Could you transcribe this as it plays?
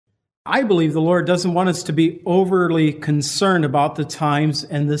I believe the Lord doesn't want us to be overly concerned about the times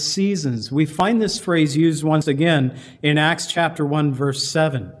and the seasons. We find this phrase used once again in Acts chapter 1, verse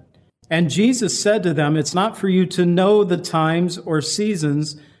 7. And Jesus said to them, it's not for you to know the times or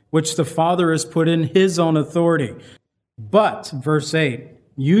seasons which the Father has put in his own authority. But, verse 8,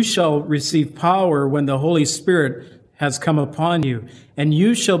 you shall receive power when the Holy Spirit has come upon you, and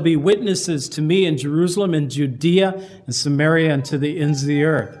you shall be witnesses to me in Jerusalem and Judea and Samaria and to the ends of the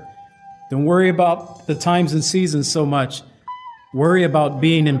earth. Don't worry about the times and seasons so much. Worry about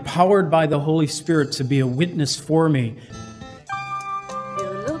being empowered by the Holy Spirit to be a witness for me.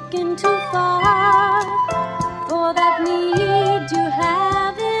 You're looking too far for that need you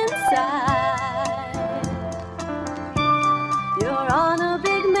have inside. You're on a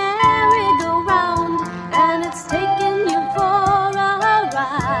big merry-go-round, and it's taking you for a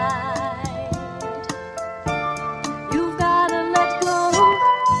ride. You've got to let go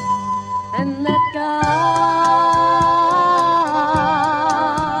and let God.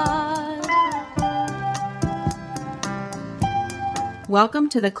 Welcome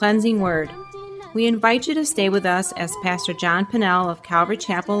to the Cleansing Word. We invite you to stay with us as Pastor John Pennell of Calvary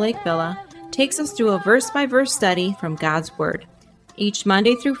Chapel, Lake Villa, takes us through a verse-by-verse study from God's Word. Each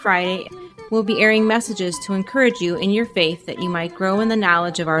Monday through Friday, we'll be airing messages to encourage you in your faith that you might grow in the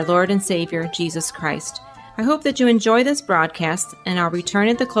knowledge of our Lord and Savior, Jesus Christ. I hope that you enjoy this broadcast, and I'll return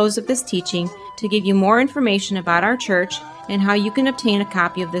at the close of this teaching to give you more information about our church and how you can obtain a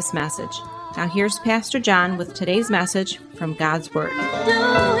copy of this message. Now here's Pastor John with today's message from God's Word. Do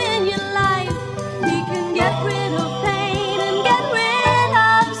in your life, we can get rid of pain and get rid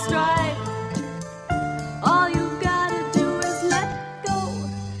of strife. All you've got to do is let go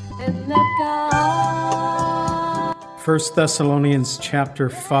and let God. 1 Thessalonians chapter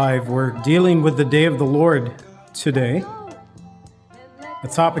 5, we're dealing with the day of the Lord today, a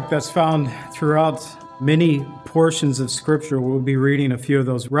topic that's found throughout many portions of Scripture. We'll be reading a few of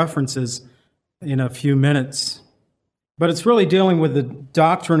those references in a few minutes. But it's really dealing with the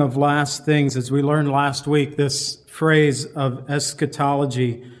doctrine of last things. As we learned last week, this phrase of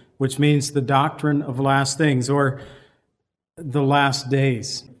eschatology, which means the doctrine of last things or the last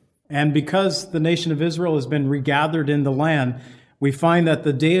days. And because the nation of Israel has been regathered in the land, we find that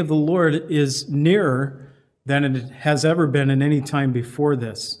the day of the Lord is nearer than it has ever been in any time before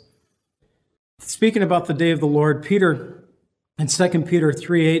this. Speaking about the day of the Lord, Peter in 2 Peter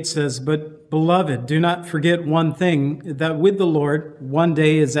 3:8 says, "But beloved, do not forget one thing, that with the Lord, one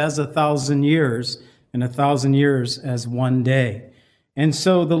day is as 1,000 years, and 1,000 years as one day." And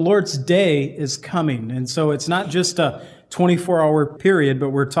so the Lord's day is coming. And so it's not just a 24-hour period,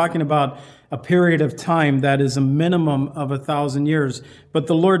 but we're talking about a period of time that is a minimum of 1,000 years. But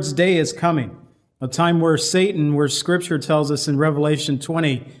the Lord's day is coming, a time where Scripture tells us in Revelation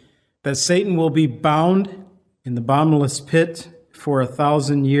 20, that Satan will be bound in the bottomless pit for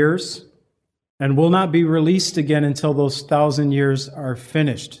 1,000 years and will not be released again until those 1,000 years are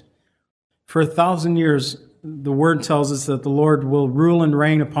finished. For 1,000 years, the Word tells us that the Lord will rule and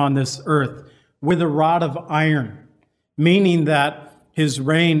reign upon this earth with a rod of iron, meaning that his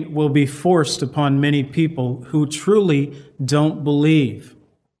reign will be forced upon many people who truly don't believe.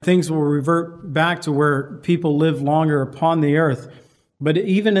 Things will revert back to where people live longer upon the earth. But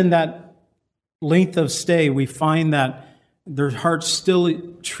even in that length of stay, we find that their heart still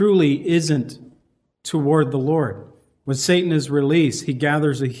truly isn't toward the Lord. When Satan is released, he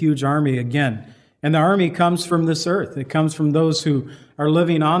gathers a huge army again. And the army comes from this earth. It comes from those who are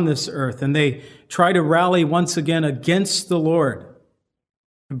living on this earth. And they try to rally once again against the Lord.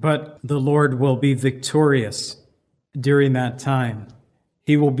 But the Lord will be victorious during that time.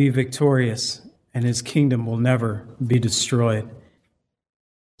 He will be victorious, and his kingdom will never be destroyed.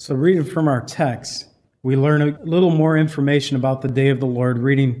 So reading from our text, we learn a little more information about the day of the Lord,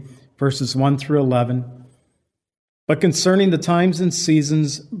 reading verses 1 through 11. "But concerning the times and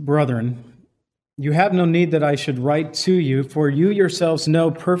seasons, brethren, you have no need that I should write to you, for you yourselves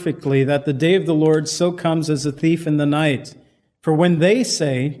know perfectly that the day of the Lord so comes as a thief in the night. For when they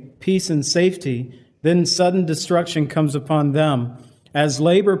say peace and safety, then sudden destruction comes upon them, as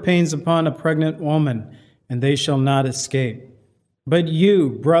labor pains upon a pregnant woman, and they shall not escape. But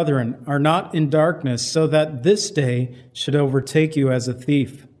you, brethren, are not in darkness, so that this day should overtake you as a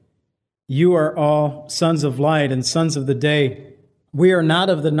thief. You are all sons of light and sons of the day. We are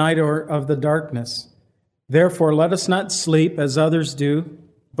not of the night or of the darkness. Therefore, let us not sleep as others do,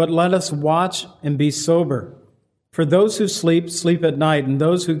 but let us watch and be sober. For those who sleep, sleep at night, and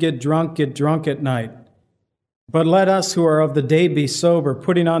those who get drunk at night. But let us who are of the day be sober,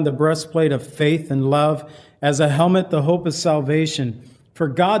 putting on the breastplate of faith and love, as a helmet the hope of salvation. For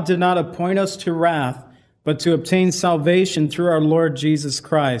God did not appoint us to wrath, but to obtain salvation through our Lord Jesus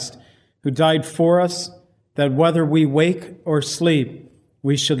Christ, who died for us, that whether we wake or sleep,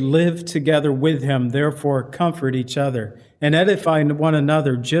 we should live together with him. Therefore, comfort each other and edify one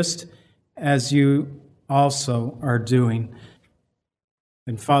another, just as you also are doing.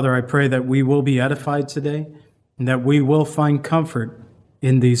 And Father, I pray that we will be edified today and that we will find comfort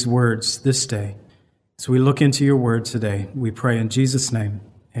in these words this day. As we look into your word today, we pray in Jesus' name,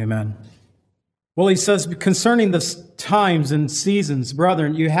 amen. Well, he says, concerning the times and seasons,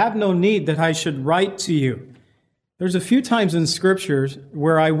 brethren, you have no need that I should write to you. There's a few times in Scriptures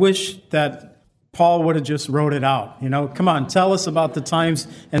where I wish that Paul would have just wrote it out. Come on, tell us about the times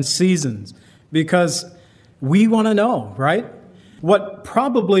and seasons, because we want to know, right? What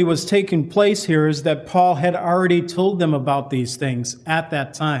probably was taking place here is that Paul had already told them about these things at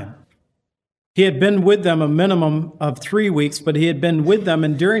that time. He had been with them a minimum of 3 weeks, but he had been with them,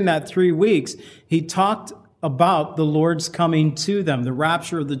 and during that 3 weeks, he talked about the Lord's coming to them, the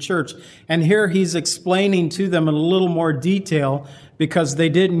rapture of the church. And here he's explaining to them in a little more detail because they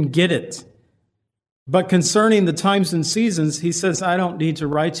didn't get it. But concerning the times and seasons, he says, I don't need to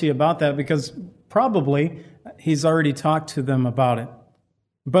write to you about that because probably he's already talked to them about it.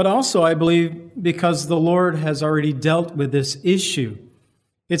 But also, I believe, because the Lord has already dealt with this issue.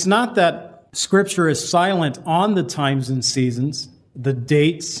 It's not that Scripture is silent on the times and seasons, the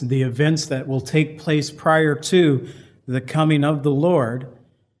dates, the events that will take place prior to the coming of the Lord,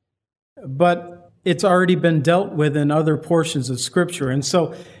 but it's already been dealt with in other portions of Scripture. And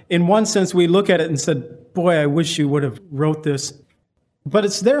so, in one sense, we look at it and said, boy, I wish you would have wrote this. But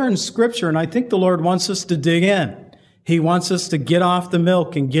it's there in Scripture, and I think the Lord wants us to dig in. He wants us to get off the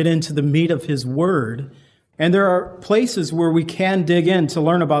milk and get into the meat of His Word. And there are places where we can dig in to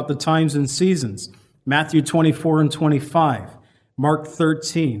learn about the times and seasons. Matthew 24 and 25. Mark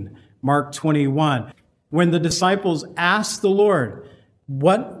 13, Mark 21. When the disciples asked the Lord,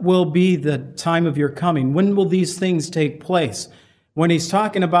 what will be the time of your coming? When will these things take place? When he's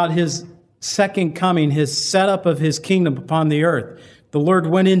talking about his second coming, his setup of his kingdom upon the earth, the Lord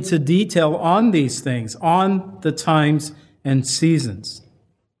went into detail on these things, on the times and seasons.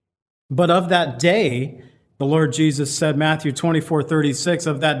 But of that day, the Lord Jesus said, Matthew 24:36,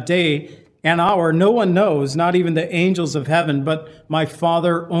 of that day and hour, no one knows, not even the angels of heaven, but my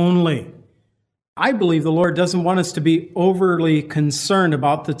Father only. I believe the Lord doesn't want us to be overly concerned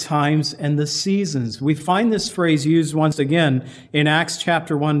about the times and the seasons. We find this phrase used once again in Acts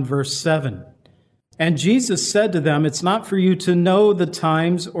chapter 1, verse 7. And Jesus said to them, it's not for you to know the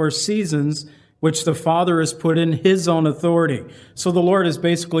times or seasons which the Father has put in His own authority. So the Lord is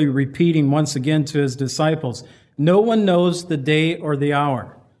basically repeating once again to His disciples, no one knows the day or the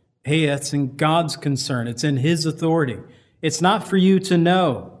hour. Hey, that's in God's concern. It's in His authority. It's not for you to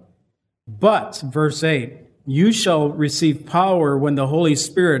know. But, verse 8, you shall receive power when the Holy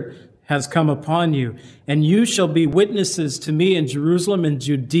Spirit has come upon you, and you shall be witnesses to me in Jerusalem and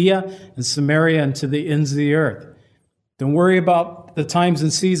Judea and Samaria and to the ends of the earth. Don't worry about the times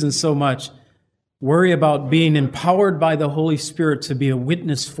and seasons so much. Worry about being empowered by the Holy Spirit to be a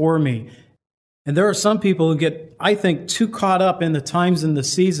witness for me. And there are some people who get, I think, too caught up in the times and the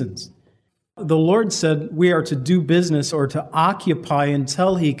seasons. The Lord said we are to do business or to occupy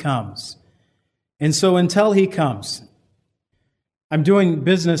until He comes. And so until He comes, I'm doing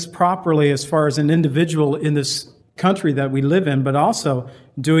business properly as far as an individual in this country that we live in, but also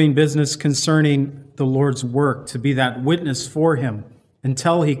doing business concerning the Lord's work, to be that witness for Him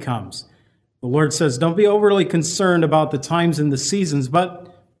until He comes. The Lord says, don't be overly concerned about the times and the seasons,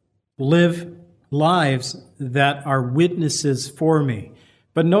 but live lives that are witnesses for me.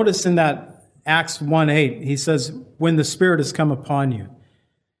 But notice in that Acts 1:8, he says, when the Spirit has come upon you.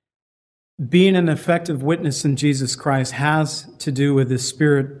 Being an effective witness in Jesus Christ has to do with the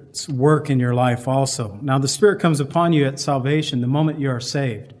Spirit's work in your life also. Now, the Spirit comes upon you at salvation, the moment you are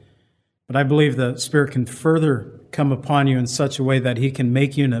saved. But I believe the Spirit can further come upon you in such a way that He can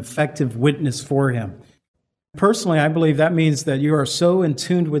make you an effective witness for Him. Personally, I believe that means that you are so in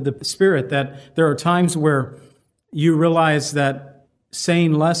tune with the Spirit that there are times where you realize that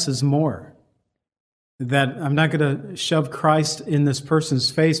saying less is more. That I'm not going to shove Christ in this person's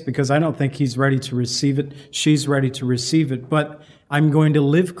face because I don't think he's ready to receive it, she's ready to receive it, but I'm going to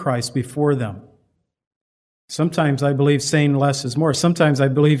live Christ before them. Sometimes I believe saying less is more. Sometimes I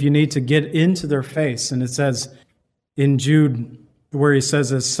believe you need to get into their face. And it says in Jude, where he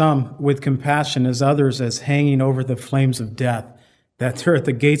says, as some with compassion, as others as hanging over the flames of death, that they're at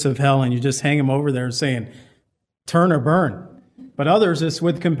the gates of hell and you just hang them over there saying, turn or burn. But others is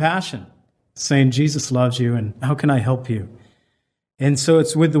with compassion, saying, Jesus loves you and how can I help you? And so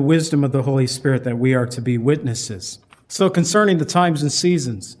it's with the wisdom of the Holy Spirit that we are to be witnesses. So concerning the times and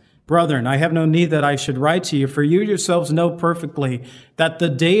seasons, brethren, I have no need that I should write to you, for you yourselves know perfectly that the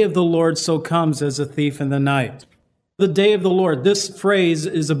day of the Lord so comes as a thief in the night. The day of the Lord, this phrase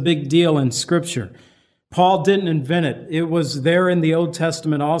is a big deal in Scripture. Paul didn't invent it. It was there in the Old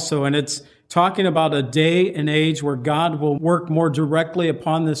Testament also, and it's talking about a day and age where God will work more directly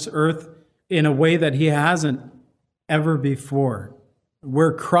upon this earth in a way that he hasn't ever before,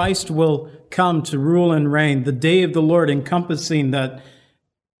 where Christ will come to rule and reign, the day of the Lord encompassing that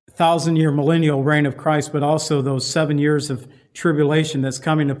 1,000-year millennial reign of Christ, but also those 7 years of tribulation that's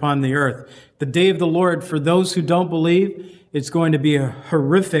coming upon the earth. The day of the Lord, for those who don't believe, it's going to be a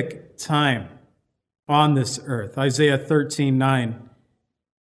horrific time on this earth. Isaiah 13:9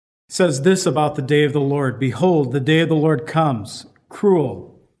 says this about the day of the Lord: Behold, the day of the Lord comes,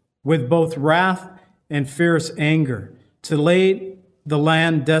 cruel, with both wrath and fierce anger, to lay the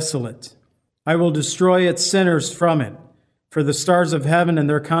land desolate. I will destroy its sinners from it. For the stars of heaven and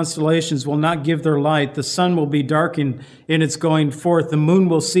their constellations will not give their light. The sun will be darkened in its going forth. The moon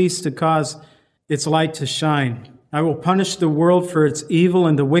will cease to cause its light to shine. I will punish the world for its evil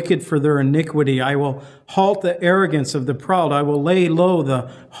and the wicked for their iniquity. I will halt the arrogance of the proud. I will lay low the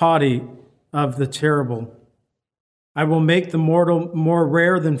haughty of the terrible. I will make the mortal more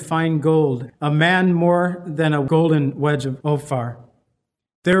rare than fine gold, a man more than a golden wedge of Ophir.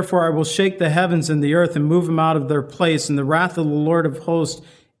 Therefore I will shake the heavens and the earth and move them out of their place in the wrath of the Lord of hosts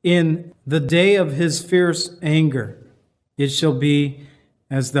in the day of his fierce anger. It shall be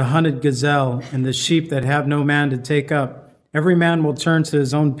as the hunted gazelle and the sheep that have no man to take up. Every man will turn to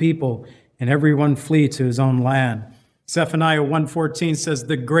his own people, and every one flee to his own land. Zephaniah 1:14 says,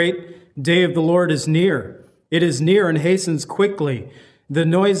 The great day of the Lord is near. It is near and hastens quickly. The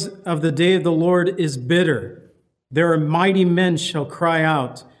noise of the day of the Lord is bitter. There are mighty men shall cry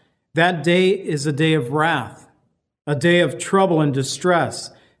out. That day is a day of wrath, a day of trouble and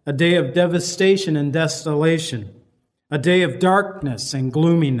distress, a day of devastation and desolation, a day of darkness and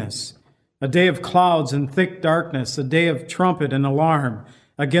gloominess, a day of clouds and thick darkness, a day of trumpet and alarm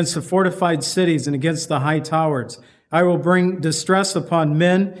against the fortified cities and against the high towers. I will bring distress upon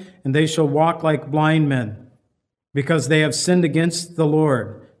men, and they shall walk like blind men, because they have sinned against the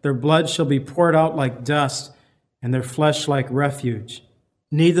Lord. Their blood shall be poured out like dust, and their flesh like refuge.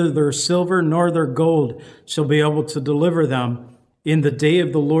 Neither their silver nor their gold shall be able to deliver them in the day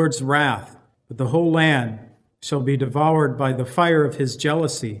of the Lord's wrath, but the whole land shall be devoured by the fire of his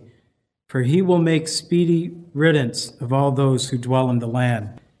jealousy, for he will make speedy riddance of all those who dwell in the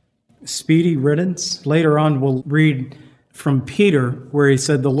land. Speedy riddance? Later on we'll read from Peter where he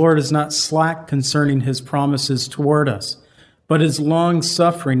said, The Lord is not slack concerning his promises toward us, but is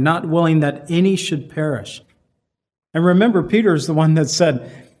long-suffering, not willing that any should perish. And remember, Peter is the one that said,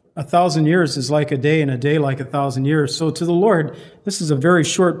 1,000 years is like a day, and a day like 1,000 years. So to the Lord, this is a very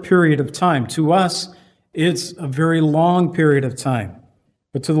short period of time. To us, it's a very long period of time.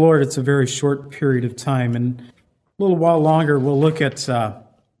 But to the Lord, it's a very short period of time. And a little while longer, we'll look at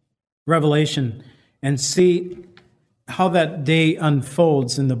Revelation and see how that day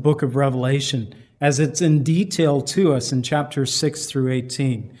unfolds in the book of Revelation, as it's in detail to us in chapters 6 through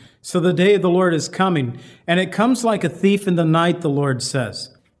 18. So the day of the Lord is coming, and it comes like a thief in the night, the Lord says.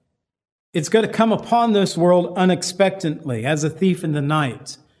 It's going to come upon this world unexpectedly, as a thief in the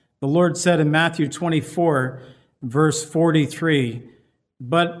night. The Lord said in Matthew 24, verse 43,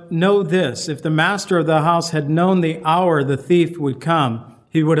 But know this, if the master of the house had known the hour the thief would come,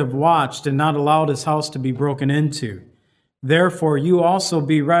 he would have watched and not allowed his house to be broken into. Therefore, you also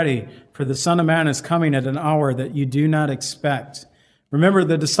be ready, for the Son of Man is coming at an hour that you do not expect. Remember,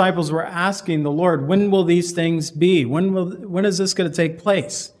 the disciples were asking the Lord, when will these things be? When is this going to take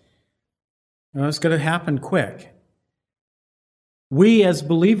place? Well, it's going to happen quick. We as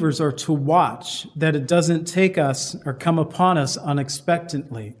believers are to watch that it doesn't take us or come upon us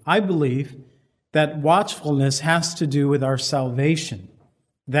unexpectedly. I believe that watchfulness has to do with our salvation.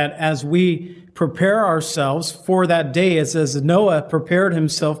 That as we prepare ourselves for that day, as Noah prepared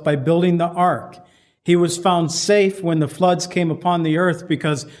himself by building the ark, he was found safe when the floods came upon the earth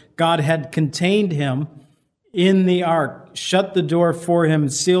because God had contained him in the ark, shut the door for him,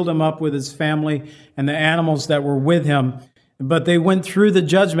 sealed him up with his family and the animals that were with him. But they went through the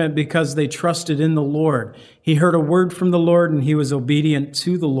judgment because they trusted in the Lord. He heard a word from the Lord, and he was obedient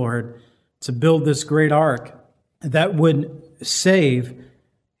to the Lord to build this great ark that would save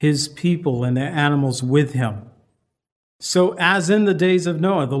his people and the animals with him. So as in the days of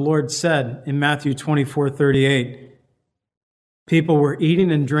Noah, the Lord said in Matthew 24:38, People were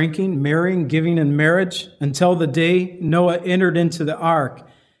eating and drinking, marrying, giving in marriage until the day Noah entered into the ark,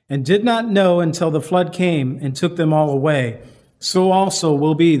 and did not know until the flood came and took them all away. So also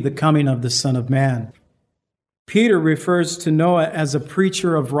will be the coming of the Son of Man. Peter refers to Noah as a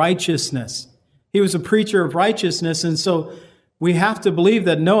preacher of righteousness. He was a preacher of righteousness, and so we have to believe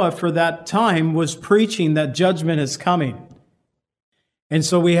that Noah for that time was preaching that judgment is coming. And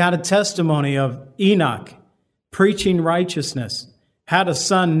so we had a testimony of Enoch preaching righteousness, had a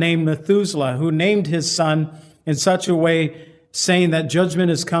son named Methuselah who named his son in such a way saying that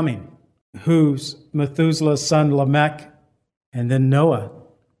judgment is coming, who's Methuselah's son Lamech, and then Noah,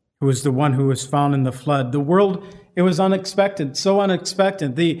 who was the one who was found in the flood. The world, it was unexpected, so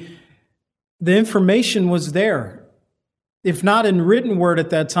unexpected. The information was there, if not in written word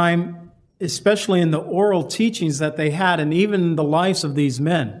at that time, especially in the oral teachings that they had, and even in the lives of these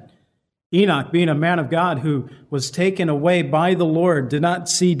men. Enoch, being a man of God who was taken away by the Lord, did not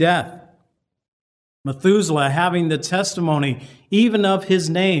see death. Methuselah having the testimony even of his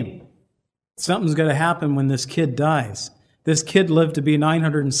name. Something's going to happen when this kid dies. This kid lived to be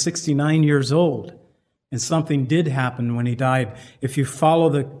 969 years old, and something did happen when he died. If you follow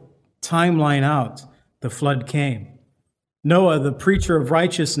the timeline out, the flood came. Noah, the preacher of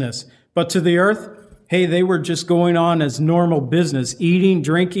righteousness, but to the earth, hey, they were just going on as normal business, eating,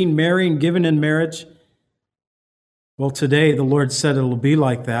 drinking, marrying, giving in marriage. Well, today the Lord said it'll be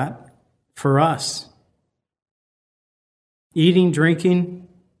like that for us. Eating, drinking,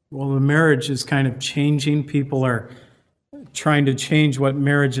 well, the marriage is kind of changing. People are trying to change what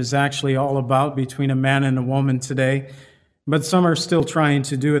marriage is actually all about between a man and a woman today. But some are still trying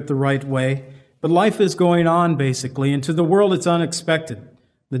to do it the right way. But life is going on, basically, and to the world it's unexpected.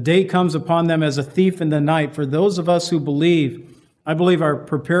 The day comes upon them as a thief in the night. For those of us who believe, I believe our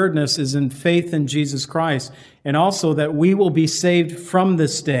preparedness is in faith in Jesus Christ, and also that we will be saved from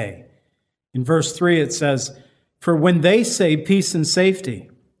this day. In verse 3 it says, "For when they say peace and safety,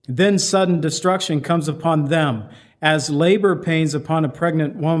 then sudden destruction comes upon them, as labor pains upon a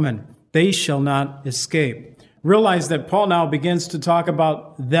pregnant woman. They shall not escape." Realize that Paul now begins to talk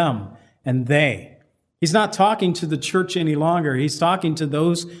about them and they. He's not talking to the church any longer. He's talking to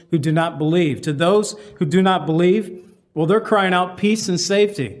those who do not believe. To those who do not believe, well, they're crying out peace and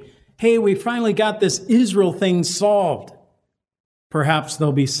safety. Hey, we finally got this Israel thing solved. Perhaps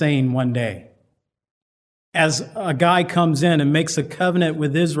they'll be saying one day, as a guy comes in and makes a covenant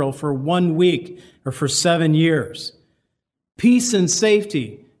with Israel for 1 week or for 7 years. Peace and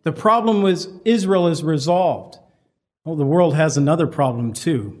safety. The problem with Israel is resolved. Well, the world has another problem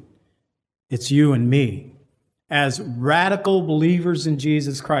too. It's you and me. As radical believers in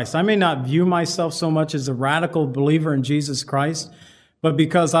Jesus Christ. I may not view myself so much as a radical believer in Jesus Christ, but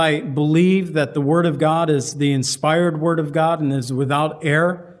because I believe that the Word of God is the inspired Word of God and is without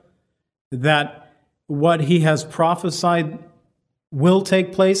error, that what He has prophesied will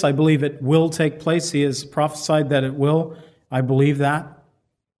take place. I believe it will take place. He has prophesied that it will. I believe that.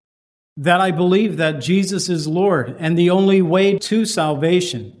 That I believe that Jesus is Lord and the only way to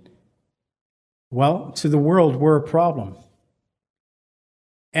salvation. Well, to the world, we're a problem.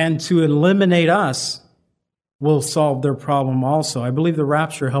 And to eliminate us will solve their problem also. I believe the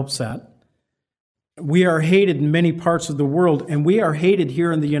rapture helps that. We are hated in many parts of the world, and we are hated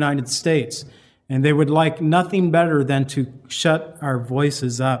here in the United States. And they would like nothing better than to shut our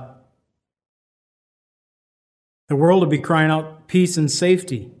voices up. The world will be crying out peace and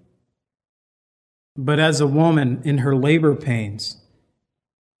safety. But as a woman in her labor pains,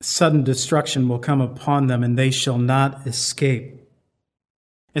 sudden destruction will come upon them, and they shall not escape.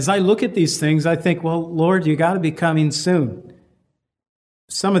 As I look at these things, I think, well, Lord, you got to be coming soon.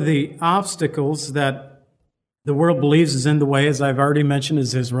 Some of the obstacles that the world believes is in the way, as I've already mentioned,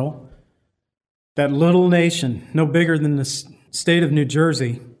 is Israel. That little nation, no bigger than the state of New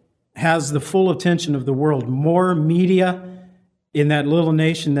Jersey, has the full attention of the world. More media in that little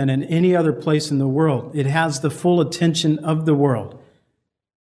nation than in any other place in the world. It has the full attention of the world.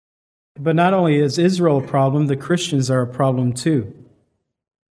 But not only is Israel a problem, the Christians are a problem too.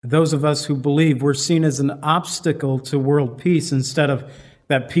 Those of us who believe, we're seen as an obstacle to world peace instead of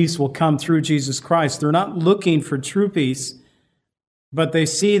that peace will come through Jesus Christ. They're not looking for true peace, but they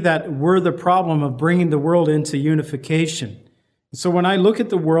see that we're the problem of bringing the world into unification. So when I look at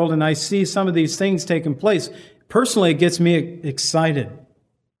the world and I see some of these things taking place, personally it gets me excited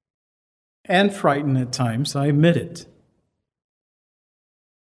and frightened at times, I admit it.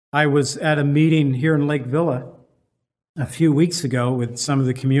 I was at a meeting here in Lake Villa a few weeks ago with some of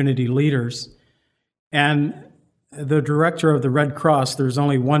the community leaders, and the director of the Red Cross, there's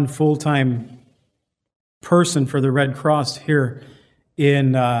only one full-time person for the Red Cross here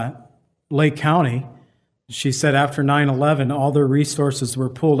in Lake County. She said after 9/11, all their resources were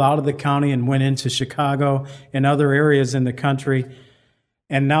pulled out of the county and went into Chicago and other areas in the country.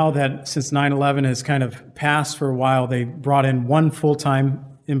 And now that since 9/11 has kind of passed for a while, they brought in one full-time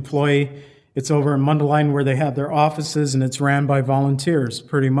employee. It's over in Mundelein where they have their offices, and it's ran by volunteers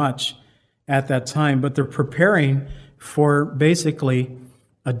pretty much at that time. But they're preparing for basically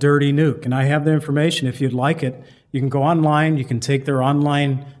a dirty nuke. And I have the information if you'd like it. You can go online, you can take their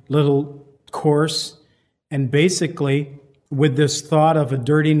online little course, and basically with this thought of a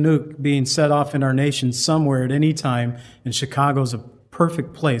dirty nuke being set off in our nation somewhere at any time, and Chicago's a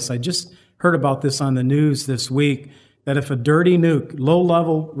perfect place. I just heard about this on the news this week, that if a dirty nuke,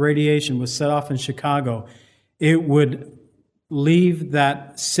 low-level radiation was set off in Chicago, it would leave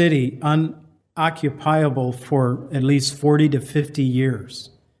that city unoccupiable for at least 40 to 50 years.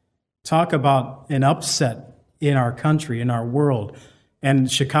 Talk about an upset in our country, in our world.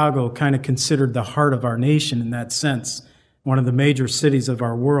 And Chicago kind of considered the heart of our nation in that sense, one of the major cities of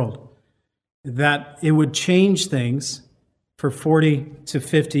our world. That it would change things for 40 to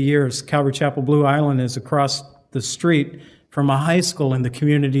 50 years. Calvary Chapel Blue Island is across the street from a high school in the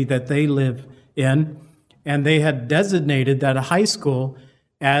community that they live in. And they had designated that high school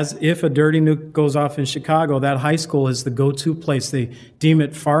as if a dirty nuke goes off in Chicago, that high school is the go-to place. They deem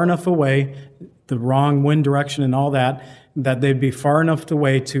it far enough away, the wrong wind direction and all that they'd be far enough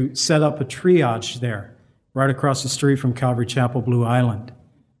away to set up a triage there, right across the street from Calvary Chapel Blue Island.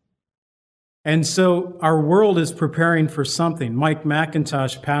 And so our world is preparing for something. Mike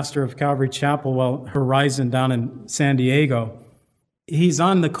McIntosh, pastor of Calvary Chapel Horizon down in San Diego, he's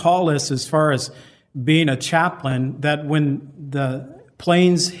on the call list as far as being a chaplain, that when the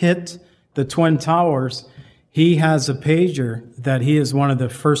planes hit the Twin Towers, he has a pager that he is one of the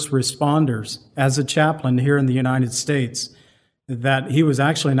first responders as a chaplain here in the United States, that he was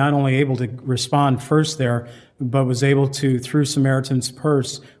actually not only able to respond first there, but was able to, through Samaritan's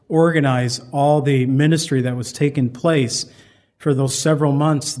Purse, organize all the ministry that was taking place for those several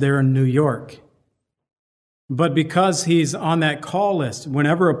months there in New York. But because he's on that call list,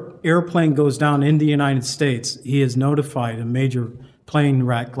 whenever an airplane goes down in the United States, he is notified, a major plane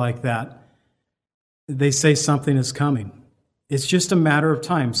wreck like that. They say something is coming. It's just a matter of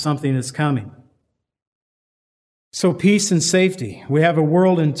time. Something is coming. So peace and safety. We have a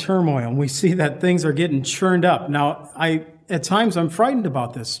world in turmoil, and we see that things are getting churned up. Now, at times I'm frightened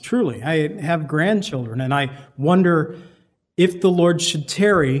about this, truly. I have grandchildren, and I wonder if the Lord should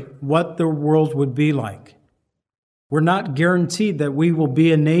tarry, what the world would be like. We're not guaranteed that we will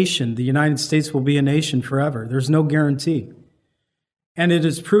be a nation. The United States will be a nation forever. There's no guarantee. And it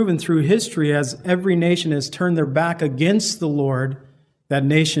is proven through history, as every nation has turned their back against the Lord, that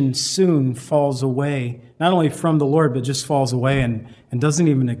nation soon falls away, not only from the Lord, but just falls away and doesn't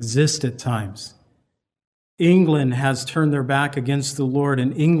even exist at times. England has turned their back against the Lord,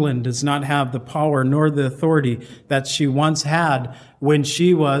 and England does not have the power nor the authority that she once had when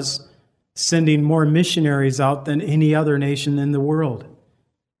she was sending more missionaries out than any other nation in the world.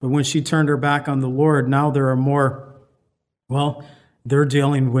 But when she turned her back on the Lord, now there are more, they're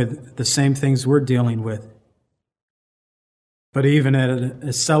dealing with the same things we're dealing with, but even at an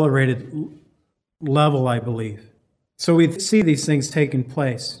accelerated level, I believe. So we see these things taking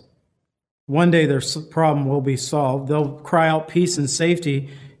place. One day their problem will be solved. They'll cry out peace and safety,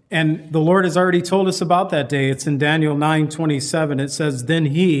 and the Lord has already told us about that day. It's in Daniel 9:27. It says, "Then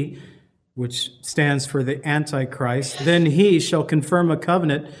he," which stands for the Antichrist, "then he shall confirm a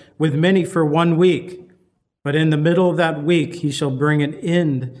covenant with many for 1 week. But in the middle of that week, he shall bring an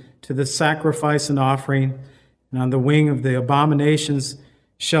end to the sacrifice and offering, and on the wing of the abominations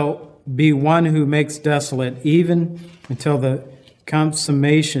shall be one who makes desolate, even until the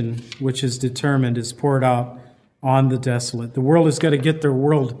consummation which is determined is poured out on the desolate." The world is going to get their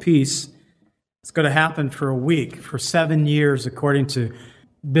world peace. It's going to happen for a week, for 7 years, according to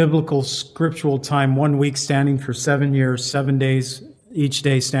biblical scriptural time, 1 week standing for 7 years, 7 days, each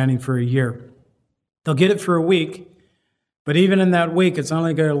day standing for a year. They'll get it for a week, but even in that week, it's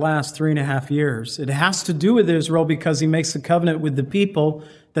only going to last 3.5 years. It has to do with Israel because he makes a covenant with the people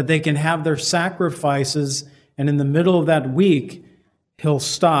that they can have their sacrifices, and in the middle of that week, he'll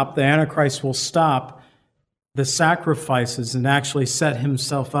stop, the Antichrist will stop the sacrifices and actually set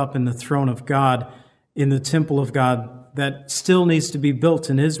himself up in the throne of God, in the temple of God that still needs to be built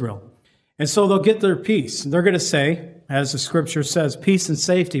in Israel. And so they'll get their peace. They're going to say, as the scripture says, peace and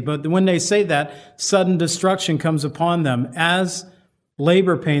safety. But when they say that, sudden destruction comes upon them as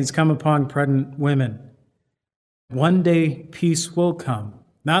labor pains come upon pregnant women. One day peace will come.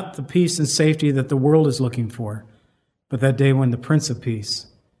 Not the peace and safety that the world is looking for, but that day when the Prince of Peace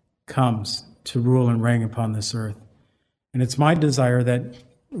comes to rule and reign upon this earth. And it's my desire that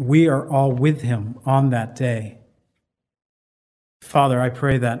we are all with him on that day. Father, I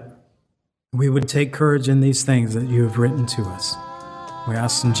pray that we would take courage in these things that you have written to us. We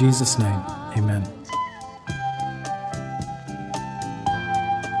ask in Jesus' name, amen.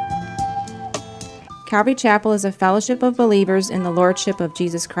 Calvary Chapel is a fellowship of believers in the Lordship of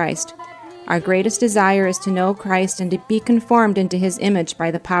Jesus Christ. Our greatest desire is to know Christ and to be conformed into his image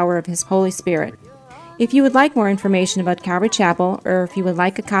by the power of his Holy Spirit. If you would like more information about Calvary Chapel, or if you would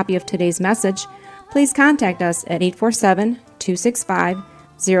like a copy of today's message, please contact us at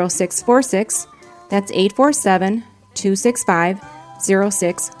 847-265-0646. That's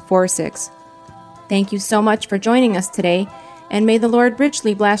 847-265-0646. Thank you so much for joining us today, and may the Lord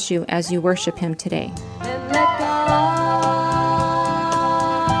richly bless you as you worship him today.